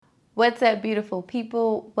What's up, beautiful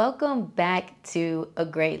people? Welcome back to A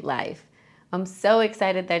Great Life. I'm so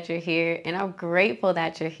excited that you're here, and I'm grateful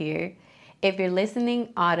that you're here. If you're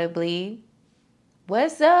listening audibly,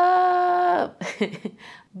 what's up?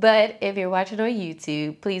 But if you're watching on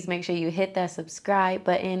YouTube, please make sure you hit that subscribe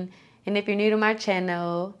button. And if you're new to my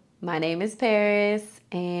channel, my name is Paris,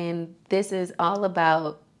 and this is all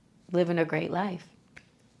about living a great life,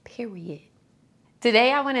 period.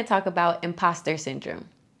 Today, I want to talk about imposter syndrome.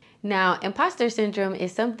 Now, imposter syndrome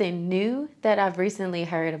is something new that I've recently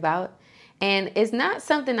heard about, and it's not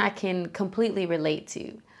something I can completely relate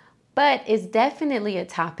to, but it's definitely a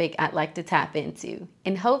topic I'd like to tap into.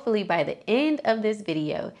 And hopefully by the end of this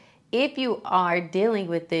video, if you are dealing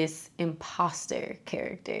with this imposter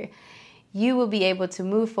character, you will be able to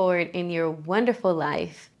move forward in your wonderful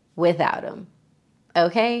life without them,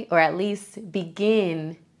 okay? Or at least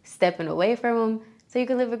begin stepping away from them, so you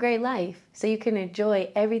can live a great life, so you can enjoy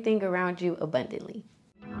everything around you abundantly.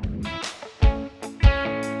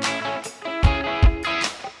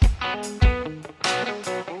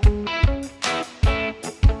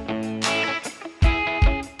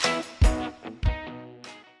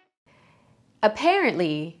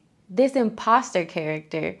 Apparently, this imposter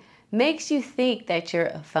character makes you think that you're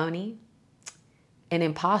a phony, an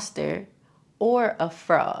imposter, or a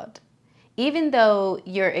fraud. Even though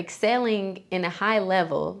you're excelling in a high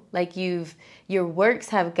level, like your works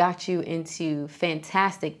have got you into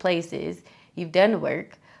fantastic places, you've done the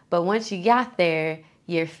work, but once you got there,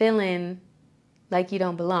 you're feeling like you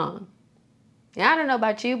don't belong. Now, I don't know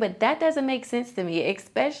about you, but that doesn't make sense to me,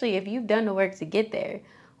 especially if you've done the work to get there.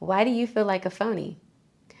 Why do you feel like a phony?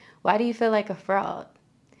 Why do you feel like a fraud?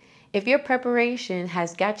 If your preparation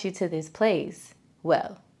has got you to this place,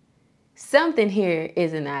 well, something here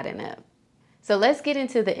isn't adding up. So let's get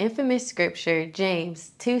into the infamous scripture,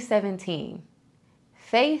 James 2:17.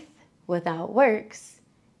 Faith without works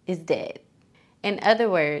is dead. In other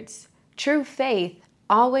words, true faith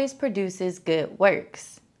always produces good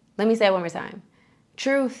works. Let me say it one more time.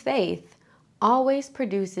 True faith always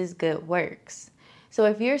produces good works. So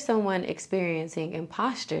if you're someone experiencing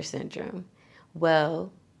imposter syndrome,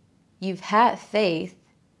 well, you've had faith,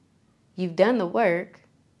 you've done the work,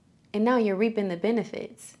 and now you're reaping the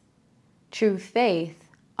benefits. True faith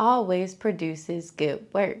always produces good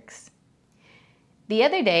works. The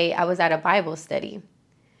other day, I was at a Bible study,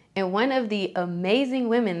 and one of the amazing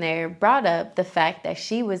women there brought up the fact that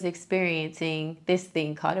she was experiencing this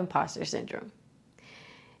thing called imposter syndrome.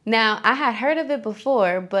 Now, I had heard of it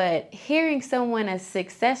before, but hearing someone as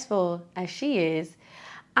successful as she is,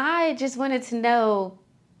 I just wanted to know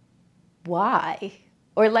why,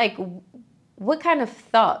 or like what kind of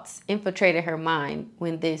thoughts infiltrated her mind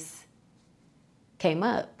when this came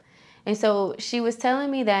up. And so she was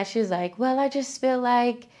telling me that she was like, well, I just feel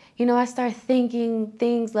like, I start thinking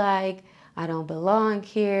things like, I don't belong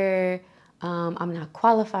here. I'm not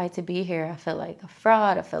qualified to be here. I feel like a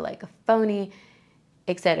fraud. I feel like a phony,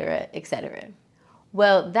 etc., etc.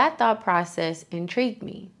 Well, that thought process intrigued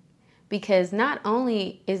me because not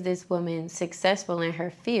only is this woman successful in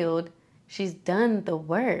her field, she's done the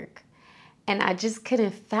work. And I just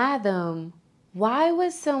couldn't fathom, why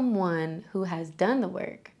would someone who has done the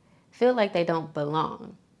work feel like they don't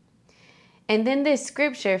belong? And then this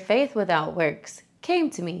scripture, faith without works, came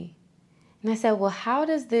to me. And I said, well, how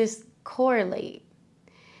does this correlate?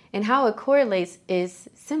 And how it correlates is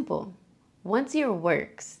simple. Once your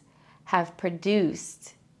works have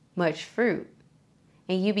produced much fruit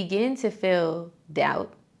and you begin to feel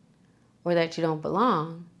doubt or that you don't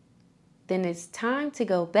belong, then it's time to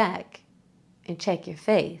go back and check your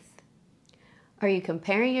faith. Are you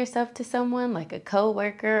comparing yourself to someone like a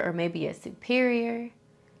coworker or maybe a superior?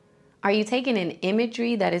 Are you taking an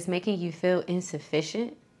imagery that is making you feel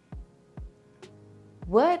insufficient?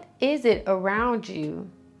 What is it around you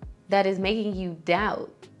that is making you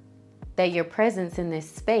doubt that your presence in this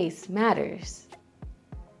space matters?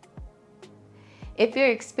 If you're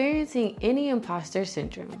experiencing any imposter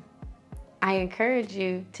syndrome, I encourage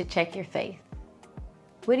you to check your faith.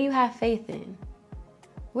 What do you have faith in?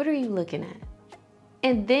 What are you looking at?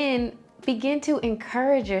 And then begin to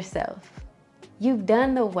encourage yourself. You've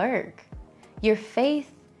done the work. Your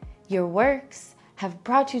faith, your works have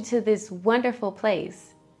brought you to this wonderful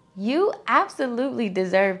place. You absolutely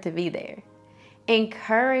deserve to be there.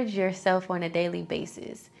 Encourage yourself on a daily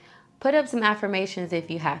basis. Put up some affirmations if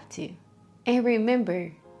you have to. And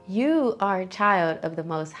remember, you are a child of the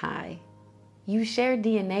Most High. You share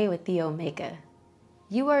DNA with the Omega.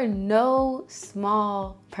 You are no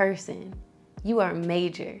small person. You are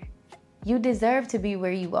major. You deserve to be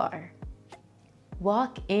where you are.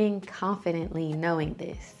 Walk in confidently knowing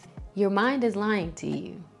this. Your mind is lying to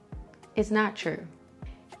you. It's not true.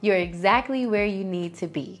 You're exactly where you need to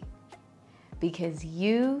be because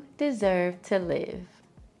you deserve to live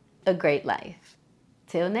a great life.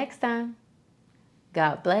 Till next time,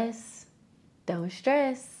 God bless. Don't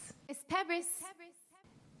stress. It's Paris.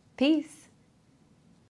 Peace.